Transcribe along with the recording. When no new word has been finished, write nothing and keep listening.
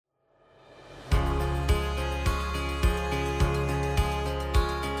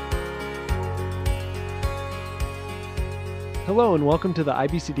Hello and welcome to the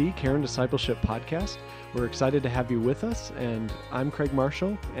IBCD Care and Discipleship Podcast. We're excited to have you with us, and I'm Craig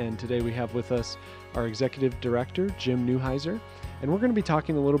Marshall, and today we have with us our Executive Director, Jim Newheiser, and we're going to be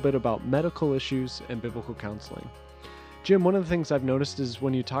talking a little bit about medical issues and biblical counseling. Jim, one of the things I've noticed is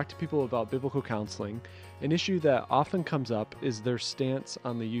when you talk to people about biblical counseling, an issue that often comes up is their stance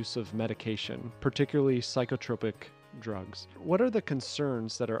on the use of medication, particularly psychotropic drugs. What are the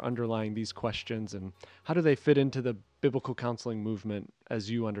concerns that are underlying these questions, and how do they fit into the biblical counseling movement as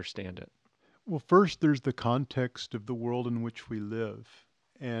you understand it? Well, first, there's the context of the world in which we live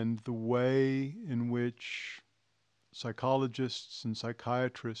and the way in which psychologists and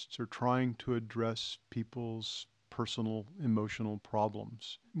psychiatrists are trying to address people's personal emotional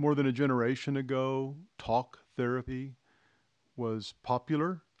problems. More than a generation ago, talk therapy was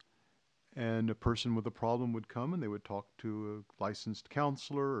popular. And a person with a problem would come and they would talk to a licensed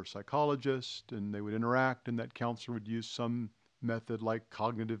counselor or psychologist, and they would interact, and that counselor would use some method like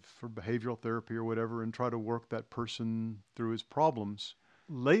cognitive or behavioral therapy or whatever and try to work that person through his problems.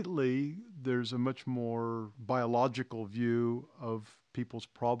 Lately, there's a much more biological view of people's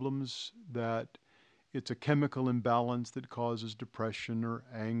problems, that it's a chemical imbalance that causes depression or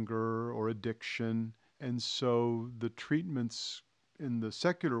anger or addiction. And so the treatments in the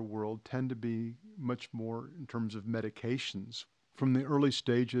secular world tend to be much more in terms of medications. From the early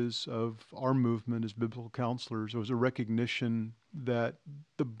stages of our movement as biblical counselors, there was a recognition that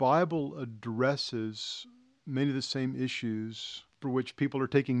the Bible addresses many of the same issues for which people are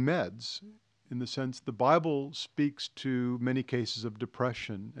taking meds. In the sense, the Bible speaks to many cases of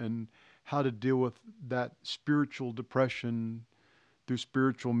depression and how to deal with that spiritual depression through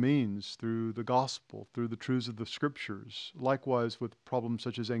spiritual means, through the gospel, through the truths of the scriptures. Likewise with problems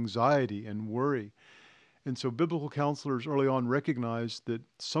such as anxiety and worry. And so biblical counselors early on recognized that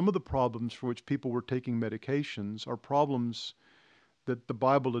some of the problems for which people were taking medications are problems that the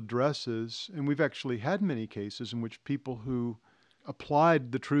Bible addresses. And we've actually had many cases in which people who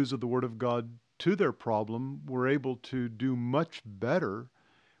applied the truths of the Word of God to their problem were able to do much better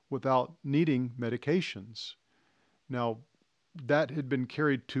without needing medications. Now, that had been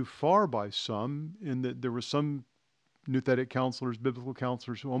carried too far by some, in that there were some nouthetic counselors, biblical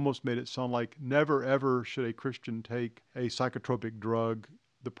counselors, who almost made it sound like never ever should a Christian take a psychotropic drug.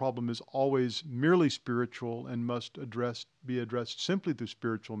 The problem is always merely spiritual and must be addressed simply through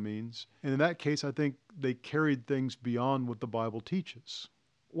spiritual means. And in that case, I think they carried things beyond what the Bible teaches.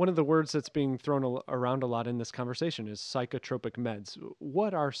 One of the words that's being thrown around a lot in this conversation is psychotropic meds.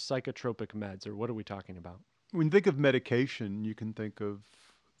 What are psychotropic meds, or what are we talking about? When you think of medication, you can think of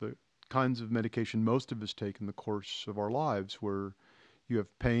the kinds of medication most of us take in the course of our lives, where you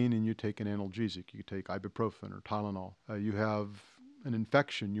have pain and you take an analgesic. You take ibuprofen or Tylenol. You have an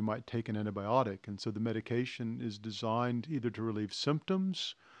infection, you might take an antibiotic. And so the medication is designed either to relieve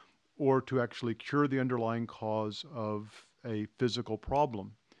symptoms or to actually cure the underlying cause of a physical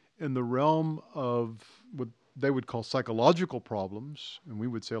problem. In the realm of what they would call psychological problems, and we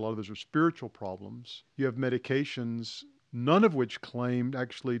would say a lot of those are spiritual problems, you have medications, none of which claimed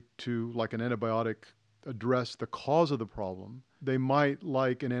actually to, like an antibiotic, address the cause of the problem. They might,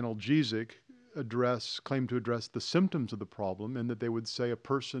 like an analgesic, claim to address the symptoms of the problem, and that they would say a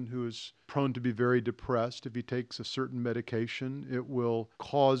person who is prone to be very depressed, if he takes a certain medication, it will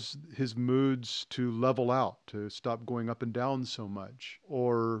cause his moods to level out, to stop going up and down so much.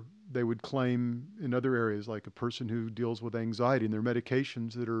 Or they would claim in other areas, like a person who deals with anxiety, and there are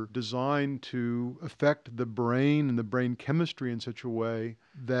medications that are designed to affect the brain and the brain chemistry in such a way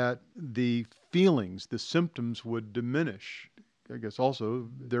that the feelings, the symptoms would diminish. I guess also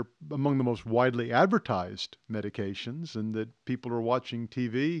they're among the most widely advertised medications, and that people are watching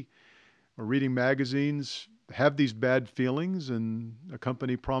TV or reading magazines, have these bad feelings, and a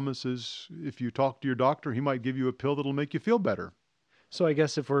company promises if you talk to your doctor, he might give you a pill that'll make you feel better. So I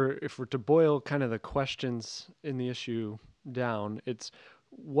guess if we're to boil kind of the questions in the issue down, it's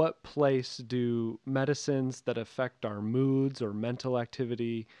what place do medicines that affect our moods or mental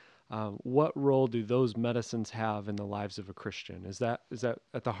activity, what role do those medicines have in the lives of a Christian? Is that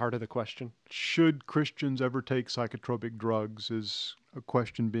at the heart of the question? Should Christians ever take psychotropic drugs is a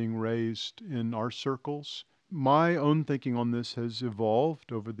question being raised in our circles. My own thinking on this has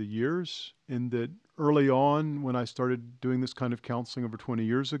evolved over the years, in that early on, when I started doing this kind of counseling over 20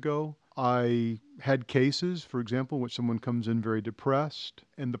 years ago, I had cases, for example, in which someone comes in very depressed,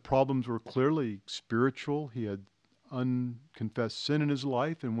 and the problems were clearly spiritual. He had unconfessed sin in his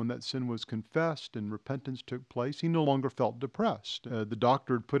life, and when that sin was confessed and repentance took place, he no longer felt depressed. The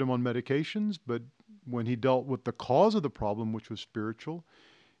doctor had put him on medications, but when he dealt with the cause of the problem, which was spiritual,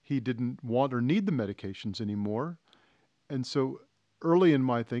 he didn't want or need the medications anymore. And so early in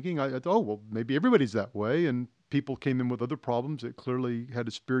my thinking, I thought, oh, well, maybe everybody's that way. And people came in with other problems that clearly had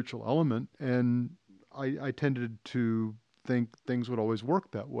a spiritual element. And I tended to think things would always work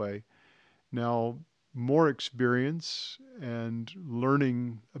that way. Now, more experience and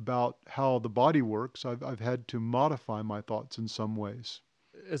learning about how the body works, I've had to modify my thoughts in some ways.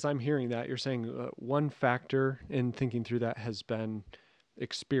 As I'm hearing that, you're saying one factor in thinking through that has been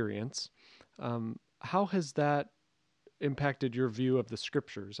experience. How has that impacted your view of the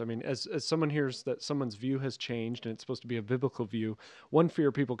scriptures? I mean, as someone hears that someone's view has changed and it's supposed to be a biblical view, one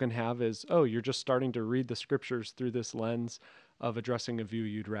fear people can have is, oh, you're just starting to read the scriptures through this lens of addressing a view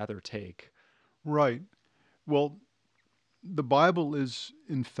you'd rather take. Right. Well, the Bible is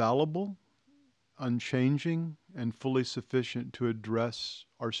infallible, unchanging, and fully sufficient to address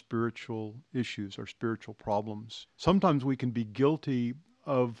our spiritual issues, our spiritual problems. Sometimes we can be guilty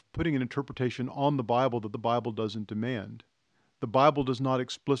of putting an interpretation on the Bible that the Bible doesn't demand. The Bible does not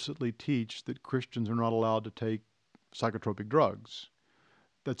explicitly teach that Christians are not allowed to take psychotropic drugs.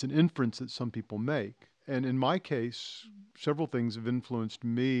 That's an inference that some people make. And in my case, several things have influenced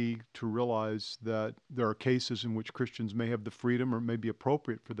me to realize that there are cases in which Christians may have the freedom or it may be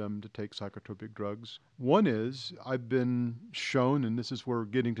appropriate for them to take psychotropic drugs. One is I've been shown, and this is where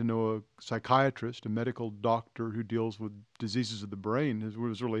getting to know a psychiatrist, a medical doctor who deals with diseases of the brain,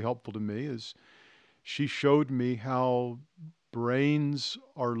 was really helpful to me, is she showed me how brains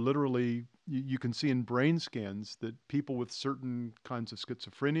are literally, you can see in brain scans that people with certain kinds of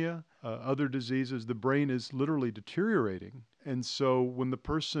schizophrenia, other diseases, the brain is literally deteriorating. And so when the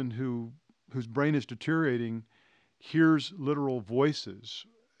person whose brain is deteriorating hears literal voices,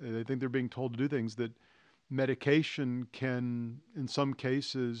 they think they're being told to do things, that medication can, in some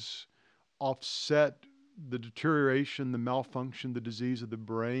cases, offset the deterioration, the malfunction, the disease of the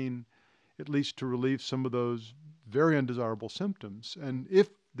brain, at least to relieve some of those very undesirable symptoms. And if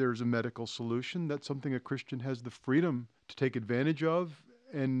there's a medical solution, that's something a Christian has the freedom to take advantage of,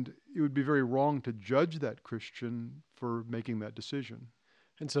 and it would be very wrong to judge that Christian for making that decision.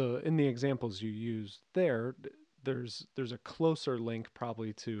 And so in the examples you use there, there's a closer link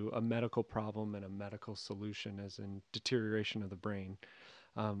probably to a medical problem and a medical solution, as in deterioration of the brain.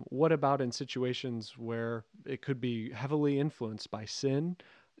 What about in situations where it could be heavily influenced by sin?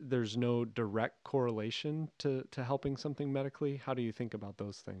 There's no direct correlation to helping something medically. How do you think about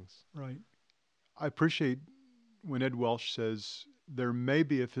those things? Right. I appreciate when Ed Welch says there may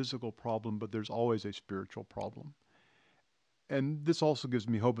be a physical problem, but there's always a spiritual problem. And this also gives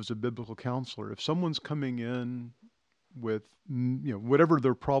me hope as a biblical counselor. If someone's coming in with, whatever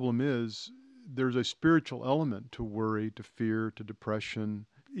their problem is, there's a spiritual element to worry, to fear, to depression.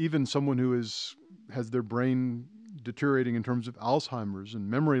 Even someone who has their brain deteriorating in terms of Alzheimer's and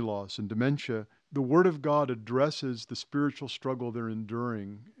memory loss and dementia, the Word of God addresses the spiritual struggle they're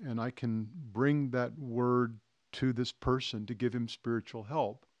enduring, and I can bring that word to this person to give him spiritual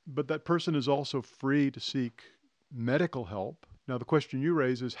help. But that person is also free to seek medical help. Now, the question you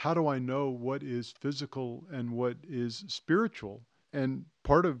raise is, how do I know what is physical and what is spiritual? And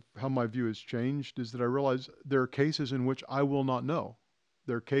part of how my view has changed is that I realize there are cases in which I will not know.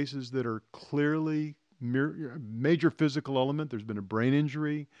 There are cases that are clearly major physical element. There's been a brain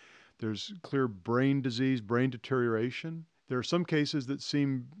injury. There's clear brain disease, brain deterioration. There are some cases that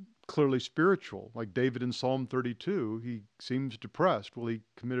seem clearly spiritual, like David in Psalm 32. He seems depressed. Well, he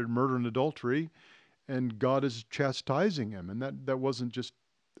committed murder and adultery, and God is chastising him. And that wasn't just,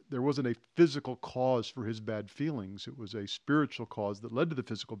 there wasn't a physical cause for his bad feelings. It was a spiritual cause that led to the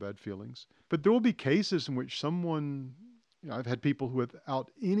physical bad feelings. But there will be cases in which someone, I've had people who, without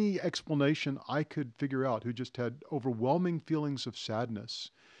any explanation I could figure out, who just had overwhelming feelings of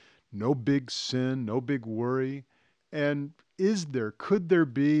sadness, no big sin, no big worry. And could there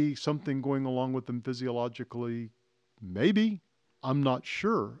be something going along with them physiologically? Maybe. I'm not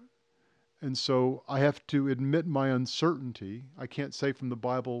sure. And so I have to admit my uncertainty. I can't say from the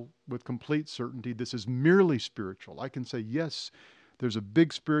Bible with complete certainty this is merely spiritual. I can say, yes, there's a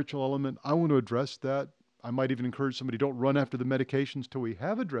big spiritual element. I want to address that. I might even encourage somebody, don't run after the medications till we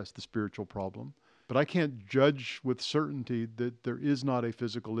have addressed the spiritual problem. But I can't judge with certainty that there is not a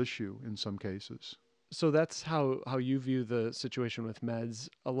physical issue in some cases. So that's how you view the situation with meds.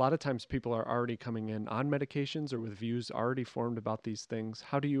 A lot of times people are already coming in on medications or with views already formed about these things.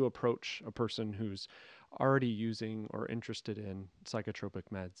 How do you approach a person who's already using or interested in psychotropic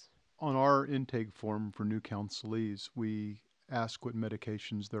meds? On our intake form for new counselees, we ask what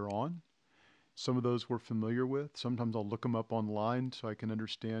medications they're on. Some of those we're familiar with. Sometimes I'll look them up online so I can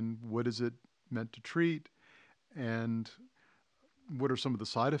understand what is it meant to treat. And what are some of the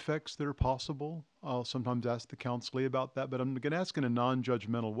side effects that are possible? I'll sometimes ask the counselee about that, but I'm going to ask in a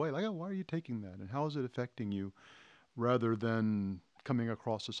non-judgmental way, like, oh, why are you taking that? And how is it affecting you? Rather than coming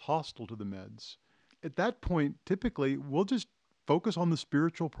across as hostile to the meds. At that point, typically, we'll just focus on the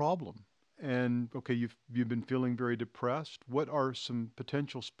spiritual problem. And okay, you've been feeling very depressed. What are some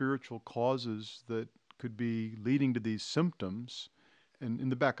potential spiritual causes that could be leading to these symptoms? And in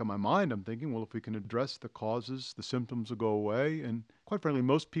the back of my mind, I'm thinking, well, if we can address the causes, the symptoms will go away. And quite frankly,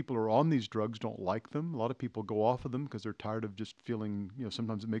 most people who are on these drugs don't like them. A lot of people go off of them because they're tired of just feeling,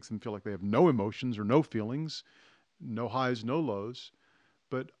 sometimes it makes them feel like they have no emotions or no feelings, no highs, no lows.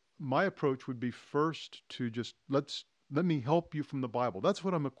 But my approach would be first to just let me help you from the Bible. That's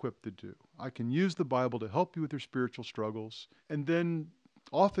what I'm equipped to do. I can use the Bible to help you with your spiritual struggles. And then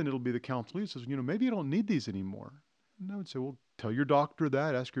often it'll be the counselor who says, maybe you don't need these anymore. And I would say, well, tell your doctor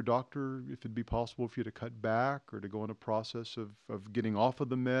that. Ask your doctor if it'd be possible for you to cut back or to go in a process of getting off of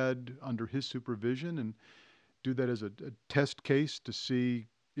the med under his supervision, and do that as a test case to see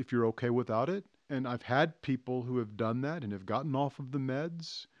if you're okay without it. And I've had people who have done that and have gotten off of the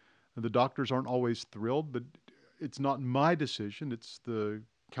meds. And the doctors aren't always thrilled, but it's not my decision. It's the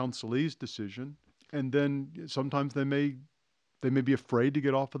counselee's decision. And then sometimes they may be afraid to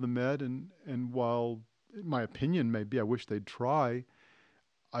get off of the med. And while my opinion may be, I wish they'd try,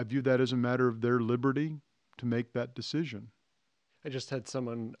 I view that as a matter of their liberty to make that decision. I just had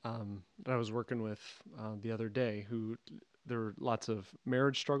someone that I was working with the other day who there were lots of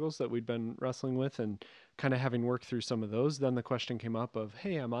marriage struggles that we'd been wrestling with, and kind of having worked through some of those, then the question came up of,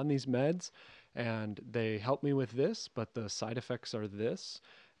 hey, I'm on these meds and they help me with this, but the side effects are this.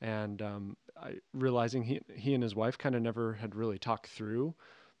 And realizing he and his wife kind of never had really talked through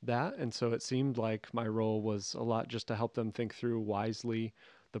that. And so it seemed like my role was a lot just to help them think through wisely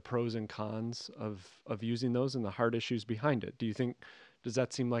the pros and cons of using those and the hard issues behind it. Does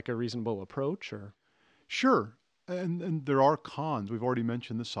that seem like a reasonable approach? Or Sure. And there are cons. We've already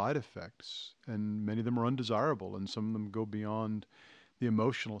mentioned the side effects, and many of them are undesirable, and some of them go beyond the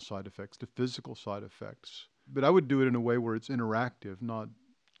emotional side effects to physical side effects. But I would do it in a way where it's interactive, not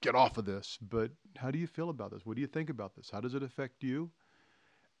get off of this, but how do you feel about this? What do you think about this? How does it affect you?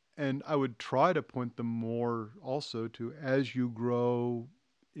 And I would try to point them more also to, as you grow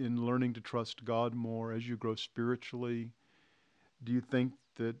in learning to trust God more, as you grow spiritually, do you think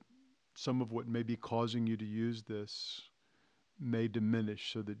that some of what may be causing you to use this may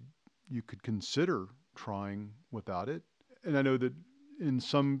diminish so that you could consider trying without it? And I know that in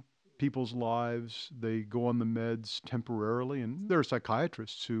some people's lives, they go on the meds temporarily, and there are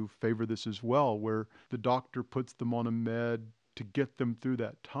psychiatrists who favor this as well, where the doctor puts them on a med to get them through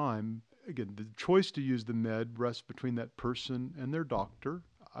that time. Again, the choice to use the med rests between that person and their doctor.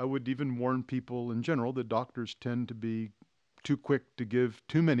 I would even warn people in general that doctors tend to be too quick to give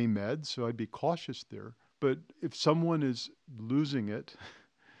too many meds, so I'd be cautious there. But if someone is losing it,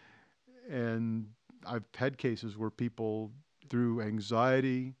 and I've had cases where people, through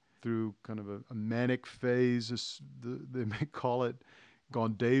anxiety, through kind of a manic phase, they may call it,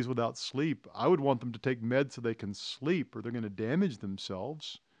 gone days without sleep, I would want them to take meds so they can sleep, or they're going to damage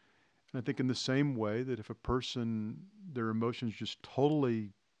themselves. And I think in the same way that if a person, their emotions just totally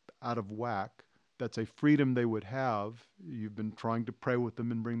out of whack, that's a freedom they would have. You've been trying to pray with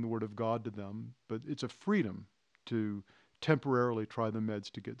them and bring the Word of God to them, but it's a freedom to temporarily try the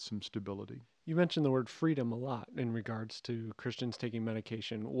meds to get some stability. you mentioned the word freedom a lot in regards to Christians taking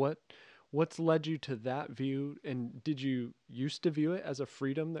medication. What's led you to that view, and did you used to view it as a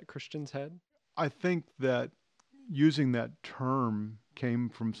freedom that Christians had? I think that using that term came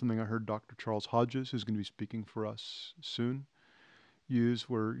from something I heard Dr. Charles Hodges, who's going to be speaking for us soon, use,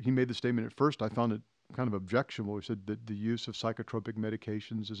 where he made the statement. At first I found it kind of objectionable. He said that the use of psychotropic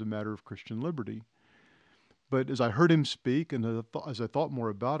medications is a matter of Christian liberty. But as I heard him speak, and as I thought more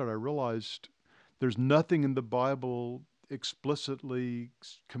about it, I realized there's nothing in the Bible explicitly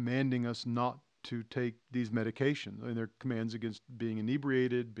commanding us not to take these medications. I mean, there are commands against being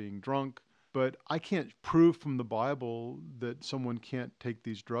inebriated, being drunk, but I can't prove from the Bible that someone can't take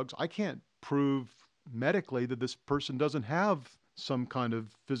these drugs. I can't prove medically that this person doesn't have some kind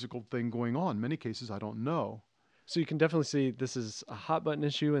of physical thing going on. In many cases, I don't know. So you can definitely see this is a hot button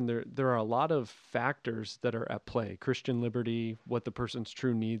issue, and there are a lot of factors that are at play. Christian liberty, what the person's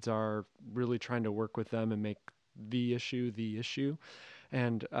true needs are, really trying to work with them and make the issue the issue.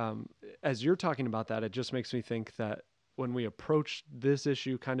 And as you're talking about that, it just makes me think that when we approach this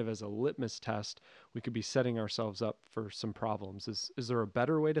issue kind of as a litmus test, we could be setting ourselves up for some problems. Is there a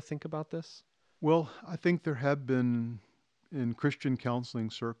better way to think about this? Well, I think there have been in Christian counseling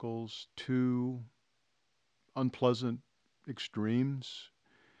circles two unpleasant extremes,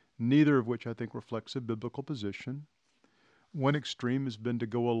 neither of which I think reflects a biblical position. One extreme has been to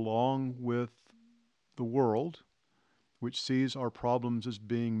go along with the world, which sees our problems as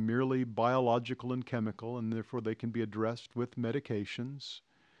being merely biological and chemical, and therefore they can be addressed with medications.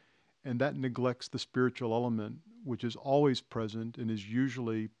 And that neglects the spiritual element, which is always present and is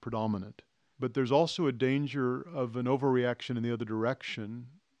usually predominant. But there's also a danger of an overreaction in the other direction,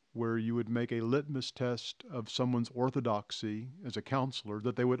 where you would make a litmus test of someone's orthodoxy as a counselor,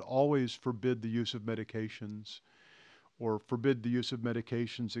 that they would always forbid the use of medications, or forbid the use of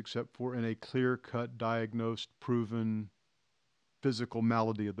medications except for in a clear-cut, diagnosed, proven physical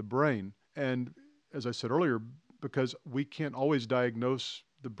malady of the brain. And as I said earlier, because we can't always diagnose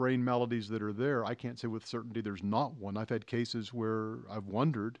the brain maladies that are there, I can't say with certainty there's not one. I've had cases where I've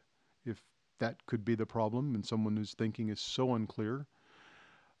wondered if that could be the problem, and someone whose thinking is so unclear.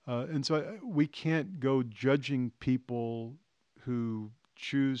 And so we can't go judging people who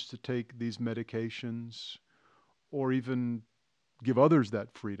choose to take these medications or even give others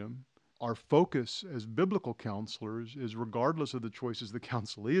that freedom. Our focus as biblical counselors is, regardless of the choices the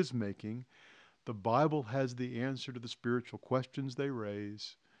counselee is making, the Bible has the answer to the spiritual questions they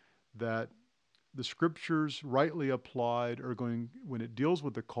raise, that the scriptures rightly applied are going, when it deals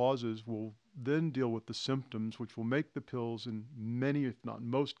with the causes, will then deal with the symptoms, which will make the pills in many, if not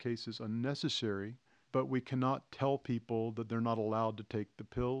most cases, unnecessary. But we cannot tell people that they're not allowed to take the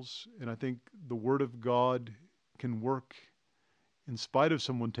pills. And I think the Word of God can work in spite of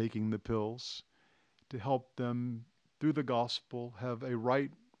someone taking the pills to help them through the gospel have a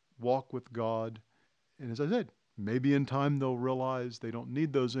right walk with God. And as I said, maybe in time they'll realize they don't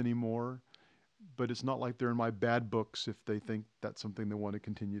need those anymore, but it's not like they're in my bad books if they think that's something they want to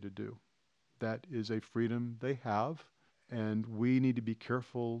continue to do. That is a freedom they have, and we need to be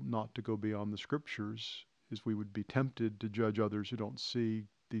careful not to go beyond the scriptures, as we would be tempted to judge others who don't see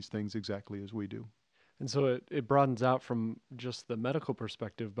these things exactly as we do. And so it broadens out from just the medical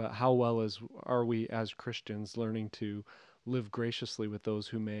perspective, but how well are we as Christians learning to live graciously with those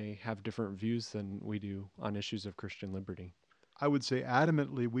who may have different views than we do on issues of Christian liberty? I would say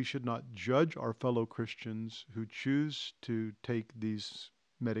adamantly we should not judge our fellow Christians who choose to take these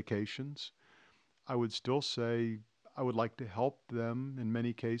medications. I would still say I would like to help them in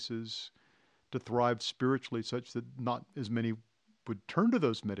many cases to thrive spiritually, such that not as many would turn to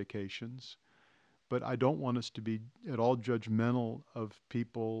those medications. But I don't want us to be at all judgmental of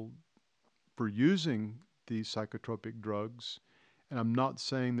people for using these psychotropic drugs. And I'm not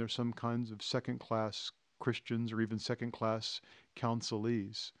saying there's some kinds of second-class Christians or even second-class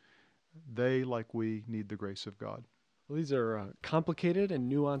counselees. They, like we, need the grace of God. Well, these are complicated and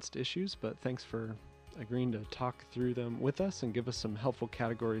nuanced issues, but thanks for agreeing to talk through them with us and give us some helpful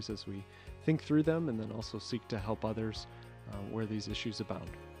categories as we think through them, and then also seek to help others where these issues abound.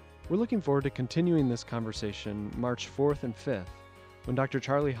 We're looking forward to continuing this conversation March 4th and 5th, when Dr.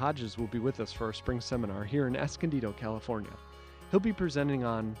 Charlie Hodges will be with us for our spring seminar here in Escondido, California. He'll be presenting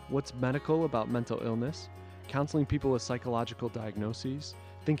on what's medical about mental illness, counseling people with psychological diagnoses,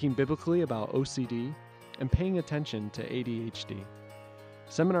 thinking biblically about OCD, and paying attention to ADHD.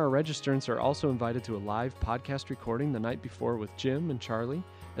 Seminar registrants are also invited to a live podcast recording the night before with Jim and Charlie,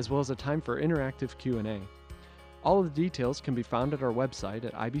 as well as a time for interactive Q&A. All of the details can be found at our website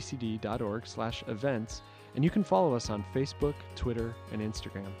at ibcd.org/events, and you can follow us on Facebook, Twitter, and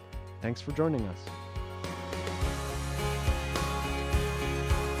Instagram. Thanks for joining us.